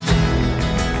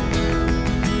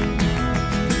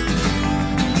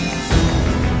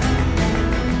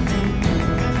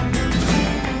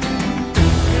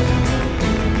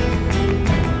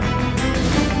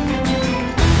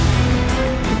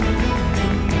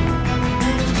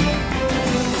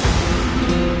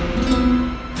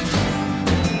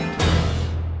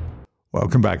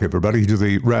Welcome back, everybody, to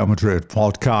the Real Madrid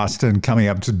podcast. And coming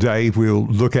up today, we'll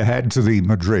look ahead to the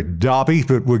Madrid derby,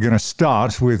 but we're going to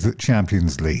start with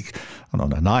Champions League. And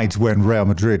on a night when Real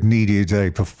Madrid needed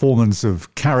a performance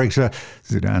of character,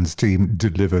 Zidane's team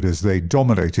delivered as they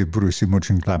dominated Borussia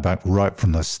Monchengladbach right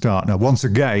from the start. Now, once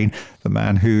again, the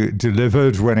man who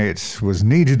delivered when it was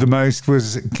needed the most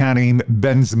was Karim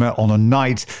Benzema on a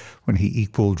night when he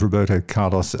equalled Roberto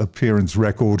Carlos' appearance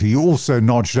record. He also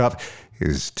notched up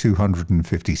his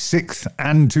 256th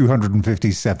and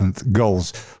 257th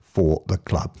goals for the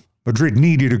club. Madrid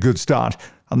needed a good start,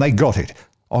 and they got it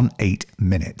on 8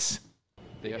 minutes.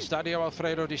 The Estadio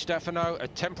Alfredo Di Stefano, a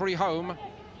temporary home,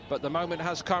 but the moment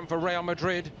has come for Real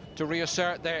Madrid to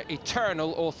reassert their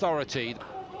eternal authority.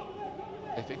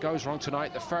 If it goes wrong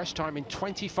tonight, the first time in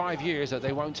 25 years that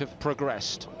they won't have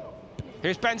progressed.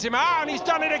 Here's Benzema, and he's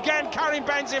done it again, Karim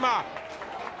Benzema.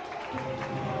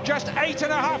 Just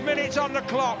 8.5 minutes on the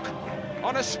clock.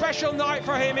 On a special night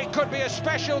for him, it could be a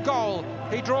special goal.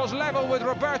 He draws level with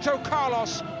Roberto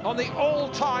Carlos on the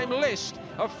all-time list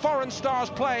of foreign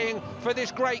stars playing for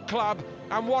this great club.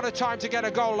 And what a time to get a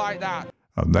goal like that.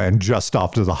 And then just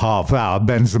after the half hour,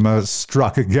 Benzema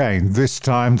struck again. This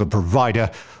time the provider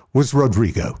was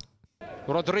Rodrigo.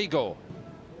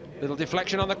 Little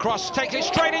deflection on the cross, takes it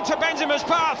straight into Benzema's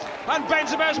path, and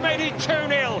Benzema's made it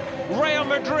 2-0. Real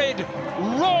Madrid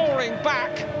roaring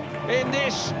back in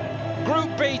this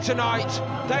Group B tonight.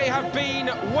 They have been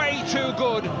way too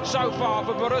good so far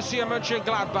for Borussia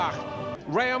Monchengladbach.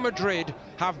 Real Madrid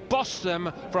have bossed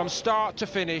them from start to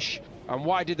finish, and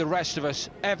why did the rest of us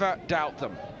ever doubt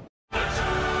them?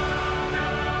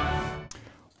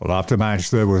 Well, after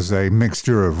match, there was a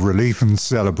mixture of relief and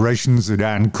celebration.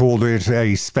 Zidane called it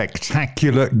a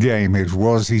spectacular game. It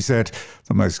was, he said,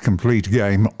 the most complete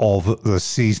game of the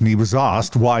season. He was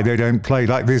asked why they don't play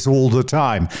like this all the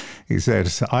time. He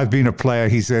said, I've been a player.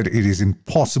 He said, it is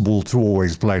impossible to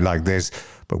always play like this,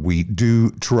 but we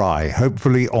do try.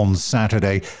 Hopefully on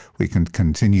Saturday, we can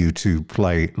continue to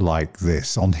play like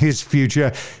this. On his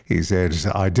future, he said,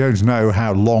 I don't know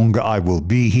how long I will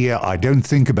be here. I don't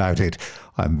think about it.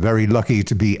 I'm very lucky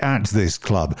to be at this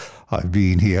club. I've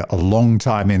been here a long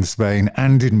time in Spain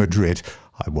and in Madrid.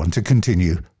 I want to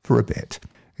continue for a bit.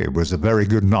 It was a very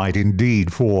good night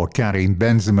indeed for Karim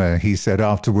Benzema. He said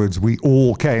afterwards, we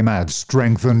all came out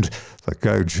strengthened, the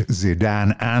coach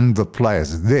Zidane and the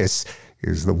players. This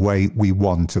is the way we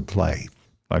want to play.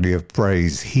 Plenty of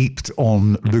praise heaped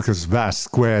on Lucas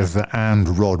Vázquez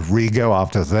and Rodrigo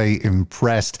after they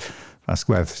impressed.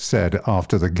 Vázquez said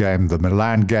after the game, the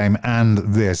Milan game and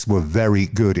this were very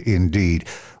good indeed.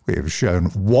 We have shown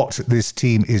what this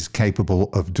team is capable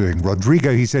of doing.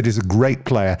 Rodrigo, he said, is a great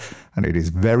player, and it is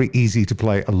very easy to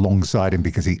play alongside him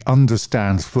because he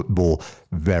understands football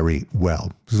very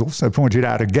well. It was also pointed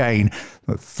out again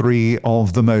that three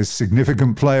of the most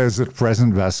significant players at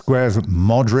present, Vázquez,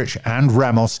 Modric and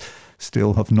Ramos,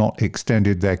 still have not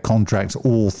extended their contracts.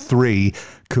 All three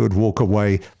could walk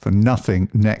away for nothing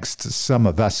next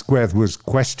summer. Vázquez was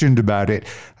questioned about it,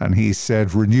 and he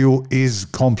said, renewal is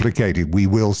complicated. We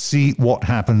will see what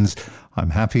happens. I'm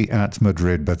happy at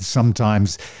Madrid, but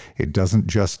sometimes it doesn't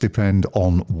just depend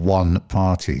on one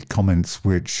party. Comments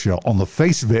which, on the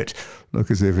face of it, look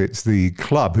as if it's the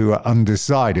club who are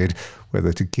undecided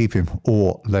whether to keep him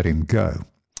or let him go.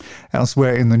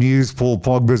 Elsewhere in the news, Paul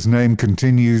Pogba's name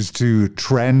continues to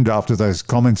trend after those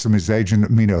comments from his agent,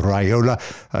 Mino Raiola.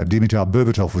 Dimitar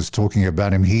Berbatov was talking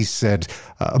about him. He said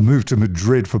a move to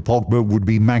Madrid for Pogba would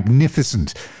be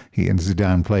magnificent. He and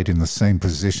Zidane played in the same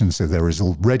position, so there is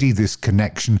already this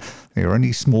connection. There are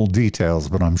only small details,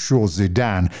 but I'm sure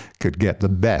Zidane could get the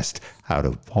best out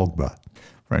of Pogba.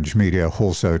 French media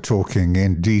also talking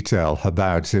in detail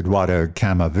about Eduardo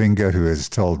Camavinga, who has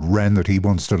told Rennes that he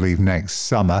wants to leave next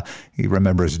summer. He,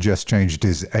 remember, has just changed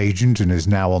his agent and is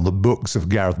now on the books of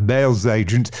Gareth Bale's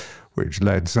agent, which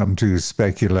led some to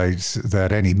speculate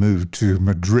that any move to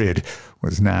Madrid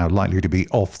was now likely to be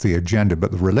off the agenda.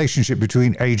 But the relationship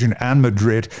between agent and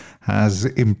Madrid has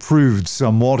improved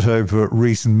somewhat over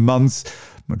recent months.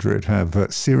 Madrid have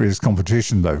serious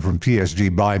competition, though, from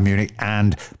PSG, Bayern Munich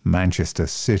and Manchester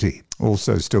City.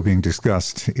 Also still being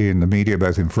discussed in the media,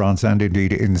 both in France and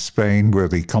indeed in Spain, were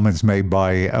the comments made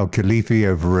by El Khalifi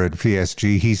over at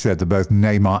PSG. He said that both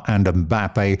Neymar and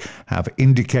Mbappe have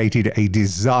indicated a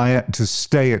desire to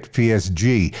stay at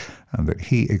PSG and that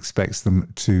he expects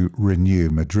them to renew.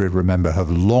 Madrid, remember,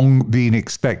 have long been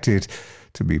expected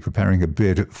to be preparing a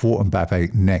bid for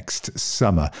Mbappe next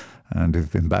summer. And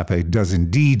if Mbappe does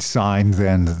indeed sign,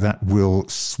 then that will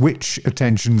switch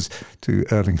attentions to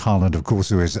Erling Haaland, of course,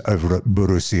 who is over at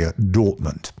Borussia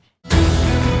Dortmund.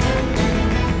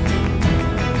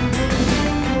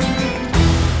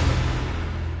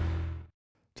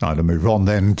 Time to move on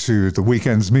then to the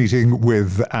weekend's meeting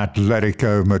with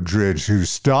Atletico Madrid, who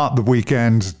start the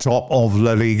weekend top of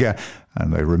La Liga,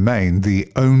 and they remain the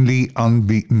only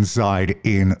unbeaten side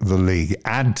in the league.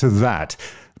 Add to that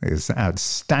this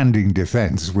outstanding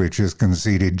defence, which has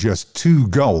conceded just 2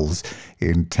 goals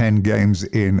in 10 games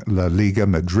in La Liga.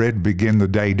 Madrid begin the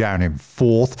day down in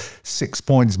 4th, 6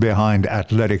 points behind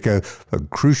Atletico, but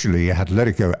crucially,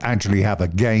 Atletico actually have a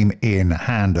game in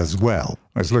hand as well.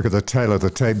 Let's look at the tail of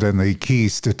the tape then, the key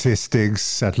statistics.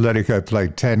 Atletico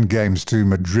played 10 games to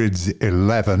Madrid's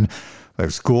 11.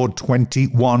 They've scored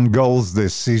 21 goals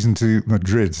this season to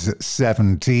Madrid's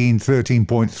 17,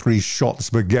 13.3 shots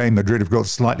per game. Madrid have got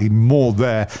slightly more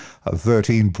there at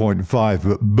 13.5,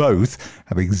 but both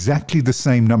have exactly the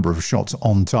same number of shots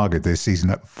on target this season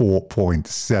at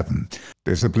 4.7.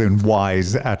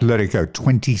 Discipline-wise, Atletico,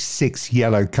 26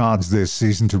 yellow cards this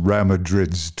season to Real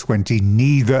Madrid's 20.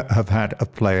 Neither have had a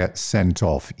player sent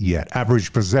off yet.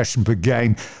 Average possession per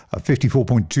game of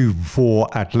 54.2 for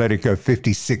Atletico,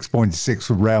 56.6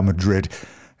 for Real Madrid.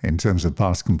 In terms of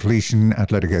pass completion,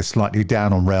 Atletico slightly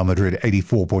down on Real Madrid,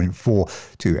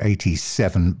 84.4 to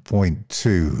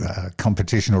 87.2.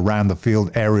 Competition around the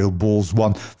field, aerial balls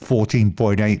won,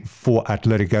 14.8 for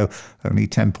Atletico, only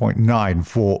 10.9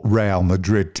 for Real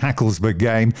Madrid. Tackles per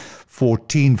game,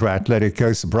 14 for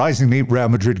Atletico. Surprisingly, Real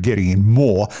Madrid getting in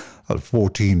more at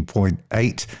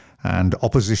 14.8. And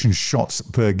opposition shots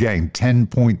per game,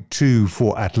 10.2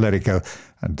 for Atletico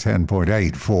and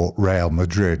 10.8 for Real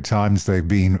Madrid. Times they've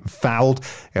been fouled,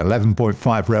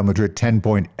 11.5 Real Madrid,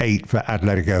 10.8 for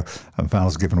Atletico, and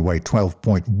fouls given away,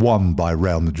 12.1 by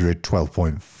Real Madrid,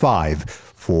 12.5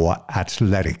 for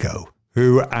Atletico.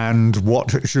 Who and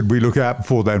what should we look out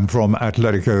for then from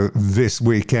Atletico this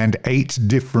weekend? 8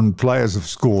 different players have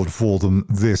scored for them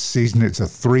this season. It's a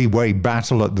 3-way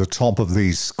battle at the top of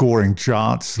the scoring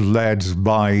charts, led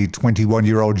by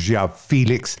 21-year-old João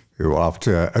Felix, who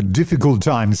after a difficult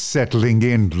time settling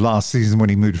in last season when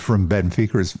he moved from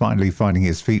Benfica is finally finding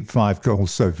his feet. 5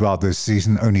 goals so far this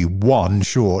season, only 1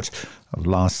 short of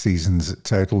last season's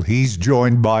total. He's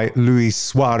joined by Luis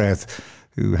Suarez,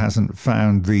 who hasn't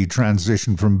found the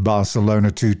transition from Barcelona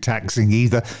too taxing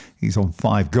either. He's on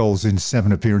 5 goals in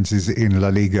 7 appearances in La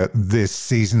Liga this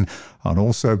season, and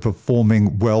also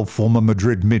performing well, former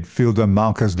Madrid midfielder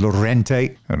Marcos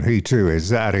Llorente, and he too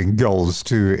is adding goals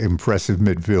to impressive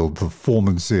midfield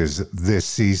performances this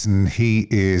season. He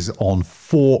is on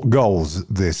 4 goals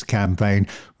this campaign,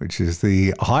 which is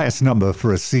the highest number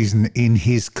for a season in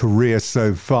his career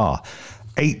so far.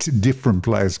 8 different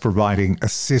players providing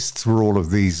assists for all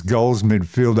of these goals.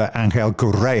 Midfielder Angel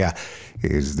Correa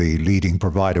is the leading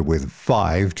provider with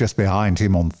 5. Just behind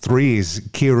him on 3 is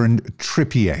Kieran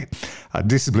Trippier.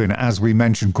 Discipline, as we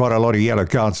mentioned, quite a lot of yellow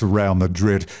cards for Real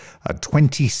Madrid.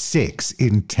 26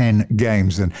 in 10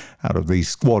 games, and out of the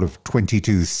squad of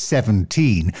 22,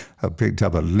 17 have picked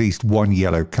up at least 1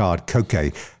 yellow card.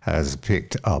 Koke has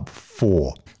picked up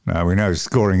 4. Now, we know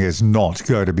scoring is not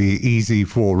going to be easy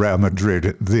for Real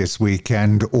Madrid this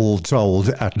weekend. All told,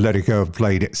 Atletico have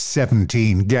played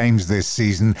 17 games this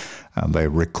season, and they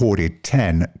recorded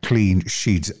 10 clean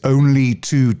sheets. Only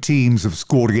 2 teams have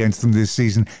scored against them this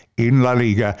season in La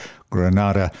Liga,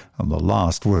 Granada, and the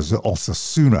last was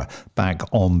Osasuna back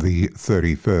on the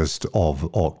 31st of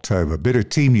October. Bit of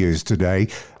team news today.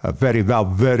 Fede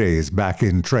Valverde is back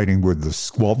in training with the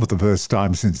squad for the first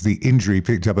time since the injury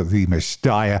picked up at the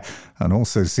Mestalla, and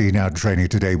also seen out training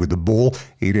today with the ball.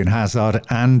 Eden Hazard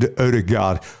and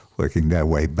Odegaard working their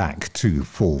way back to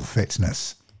full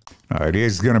fitness. It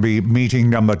is going to be meeting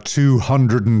number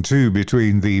 202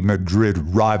 between the Madrid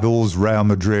rivals. Real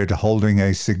Madrid holding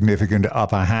a significant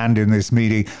upper hand in this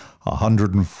meeting.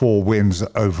 104 wins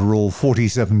overall,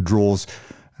 47 draws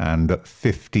and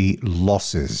 50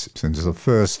 losses since the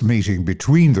first meeting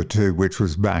between the two, which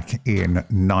was back in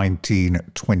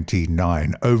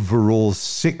 1929. Overall,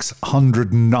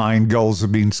 609 goals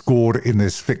have been scored in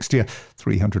this fixture,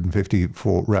 350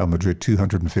 for Real Madrid,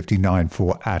 259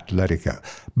 for Atletico.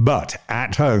 But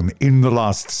at home, in the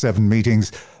last 7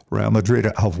 meetings, Real Madrid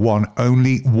have won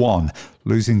only 1,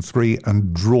 losing 3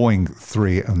 and drawing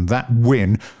 3, and that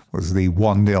win was the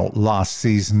 1-0 last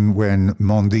season when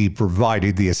Mendy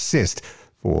provided the assist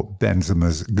for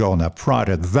Benzema's goal. Now, prior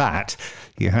to that,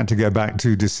 you had to go back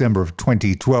to December of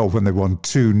 2012 when they won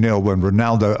 2-0, when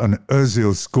Ronaldo and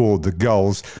Ozil scored the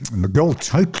goals. And the goal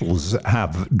totals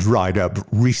have dried up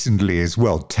recently as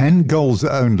well. 10 goals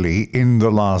only in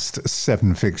the last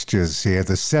 7 fixtures here.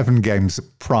 The 7 games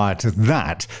prior to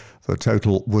that, the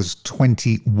total was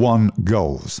 21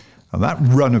 goals. And that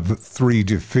run of 3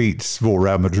 defeats for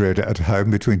Real Madrid at home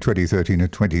between 2013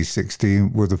 and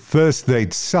 2016 were the first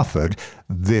they'd suffered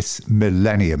this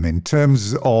millennium. In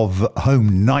terms of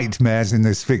home nightmares in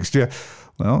this fixture,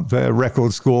 well, their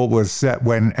record score was set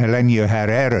when Elenio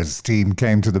Herrera's team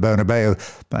came to the Bernabeu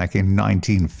back in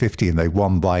 1950, and they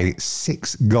won by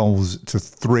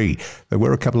 6-3. There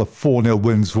were a couple of 4-0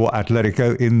 wins for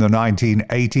Atletico in the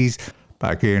 1980s.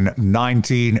 Back in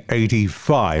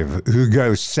 1985,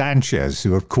 Hugo Sanchez,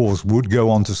 who of course would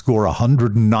go on to score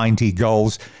 190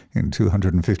 goals in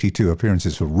 252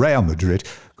 appearances for Real Madrid,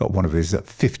 got one of his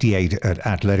 58 at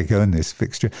Atletico in this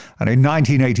fixture. And in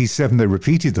 1987, they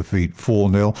repeated the feat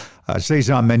 4-0.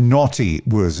 Cesar Menotti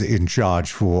was in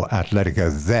charge for Atletico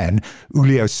then.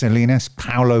 Julio Salinas,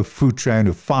 Paulo Futre and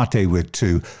Ufarte with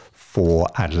 2 for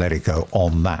Atletico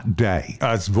on that day.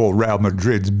 As for Real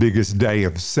Madrid's biggest day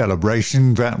of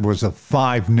celebration, that was a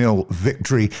 5-0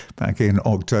 victory back in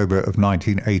October of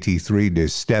 1983. Di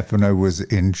Stefano was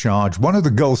in charge. One of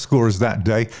the goal scorers that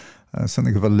day,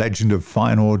 something of a legend of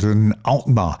Feyenoord and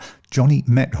Alkmaar, Johnny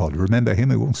Method. Remember him,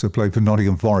 who also played for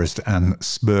Nottingham Forest and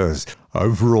Spurs.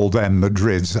 Overall then,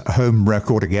 Madrid's home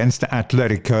record against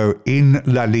Atletico in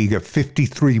La Liga,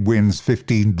 53 wins,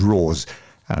 15 draws,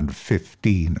 and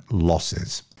 15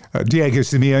 losses. Diego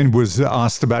Simeone was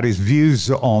asked about his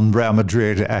views on Real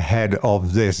Madrid ahead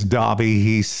of this derby.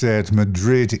 He said,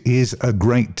 "Madrid is a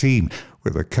great team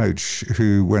with a coach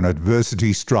who, when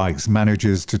adversity strikes,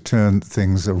 manages to turn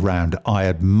things around. I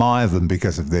admire them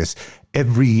because of this.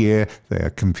 Every year they are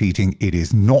competing. It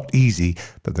is not easy,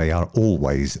 but they are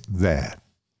always there."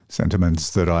 Sentiments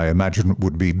that I imagine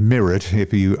would be mirrored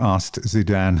if you asked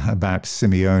Zidane about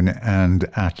Simeone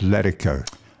and Atletico.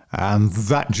 And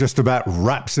that just about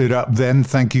wraps it up then.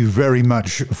 Thank you very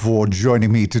much for joining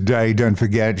me today. Don't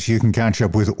forget, you can catch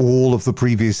up with all of the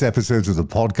previous episodes of the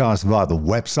podcast via the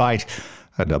website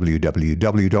at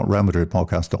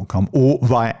www.realmadridpodcast.com or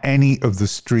via any of the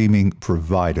streaming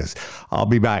providers. I'll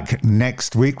be back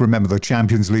next week. Remember, the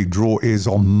Champions League draw is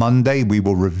on Monday. We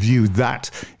will review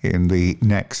that in the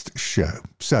next show.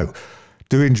 So,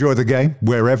 do enjoy the game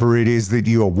wherever it is that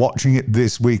you are watching it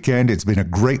this weekend. It's been a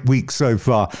great week so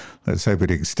far. Let's hope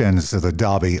it extends to the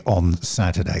derby on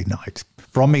Saturday night.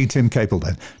 From me, Tim Capel,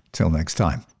 then. Till next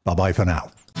time. Bye-bye for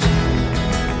now.